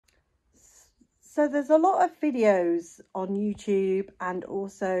So there's a lot of videos on YouTube and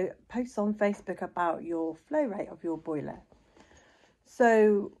also posts on Facebook about your flow rate of your boiler.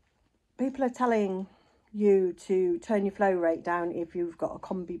 So people are telling you to turn your flow rate down if you've got a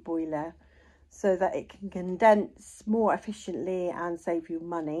Combi boiler so that it can condense more efficiently and save you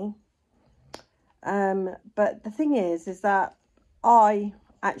money. But the thing is that I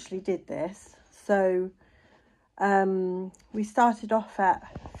actually did this. So we started off at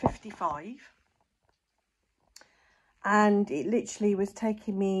 55. And it literally was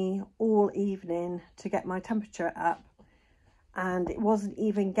taking me all evening to get my temperature up, and it wasn't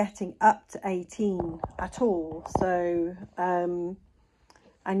even getting up to 18 at all. So and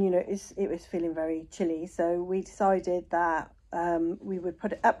you know, it was feeling very chilly, so we decided that we would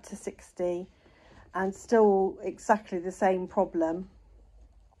put it up to 60, and still exactly the same problem.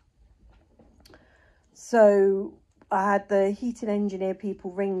 So I had the heating engineer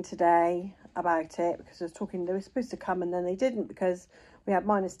people ring today about it, because I was talking, they were supposed to come and then they didn't, because we had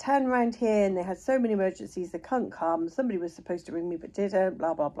 -10 around here and they had so many emergencies they couldn't come. Somebody was supposed to ring me but didn't,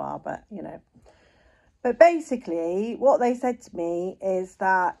 blah blah blah. But you know, but basically what they said to me is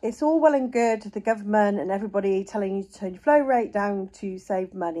that it's all well and good, the government and everybody telling you to turn your flow rate down to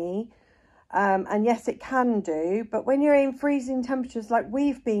save money, and yes, it can do, but when you're in freezing temperatures like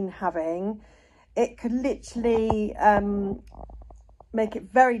we've been having, it could literally make it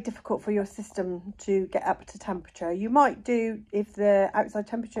very difficult for your system to get up to temperature. You might do, if the outside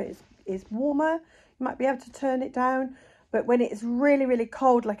temperature is warmer, you might be able to turn it down. But when it's really, really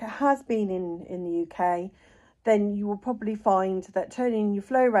cold, like it has been in the UK, then you will probably find that turning your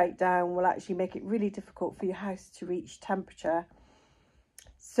flow rate down will actually make it really difficult for your house to reach temperature.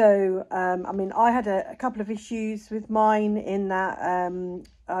 So, I mean, I had a couple of issues with mine in that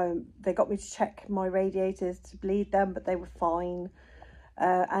they got me to check my radiators to bleed them, but they were fine.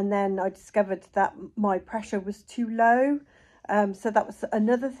 And then I discovered that my pressure was too low. So that was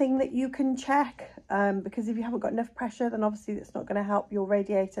another thing that you can check, because if you haven't got enough pressure, then obviously it's not going to help your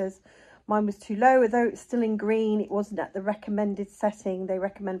radiators. Mine was too low, although it's still in green. It wasn't at the recommended setting they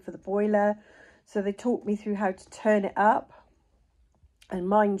recommend for the boiler. So they taught me through how to turn it up. And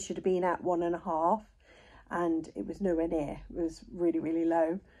mine should have been at 1.5, and it was nowhere near. It was really, really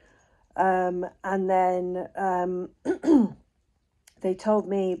low. And then they told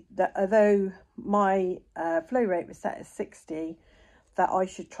me that although my flow rate was set at 60, that I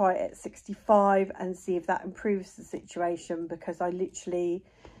should try it at 65 and see if that improves the situation, because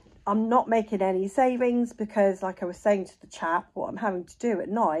I'm not making any savings, because like I was saying to the chap, what I'm having to do at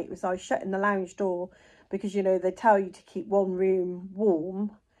night was I was shutting the lounge door, because you know they tell you to keep one room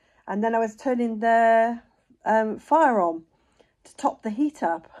warm, and then I was turning the fire on to top the heat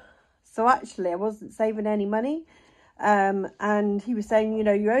up. So actually I wasn't saving any money. And he was saying, you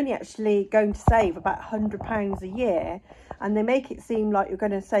know, you're only actually going to save about £100 a year, and they make it seem like you're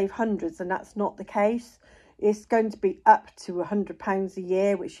going to save hundreds, and that's not the case. It's going to be up to £100 a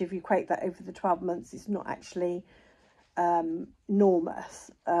year, which if you equate that over the 12 months, it's not actually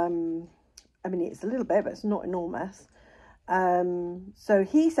enormous. I mean, it's a little bit, but it's not enormous. So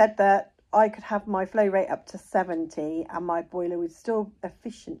he said that I could have my flow rate up to 70 and my boiler would still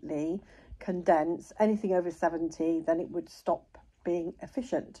efficiently condense. Anything over 70, then it would stop being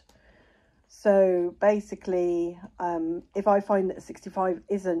efficient. So basically, if I find that 65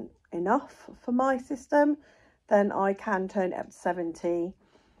 isn't enough for my system, then I can turn it up to 70.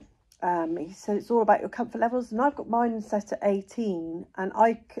 He said it's all about your comfort levels, and I've got mine set at 18, and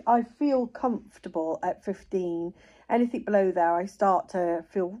I feel comfortable at 15. Anything below there, I start to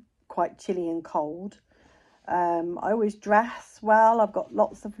feel quite chilly and cold. I always dress well. I've got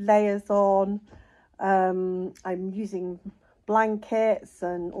lots of layers on. I'm using blankets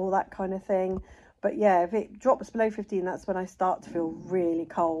and all that kind of thing. But yeah, if it drops below 15, that's when I start to feel really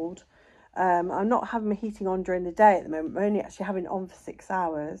cold. I'm not having my heating on during the day at the moment. I'm only actually having it on for 6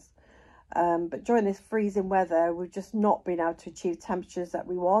 hours. But during this freezing weather, we've just not been able to achieve temperatures that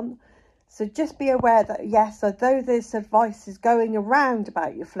we want. So just be aware that, yes, although this advice is going around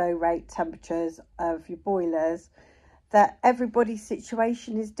about your flow rate temperatures of your boilers, that everybody's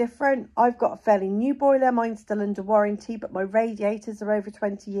situation is different. I've got a fairly new boiler. Mine's still under warranty, but my radiators are over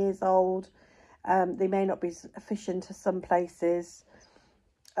 20 years old. They may not be as efficient as some places.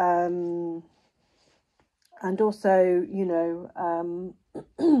 And also, you know,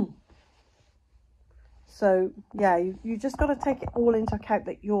 so yeah, you just got to take it all into account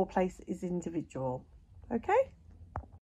that your place is individual. Okay.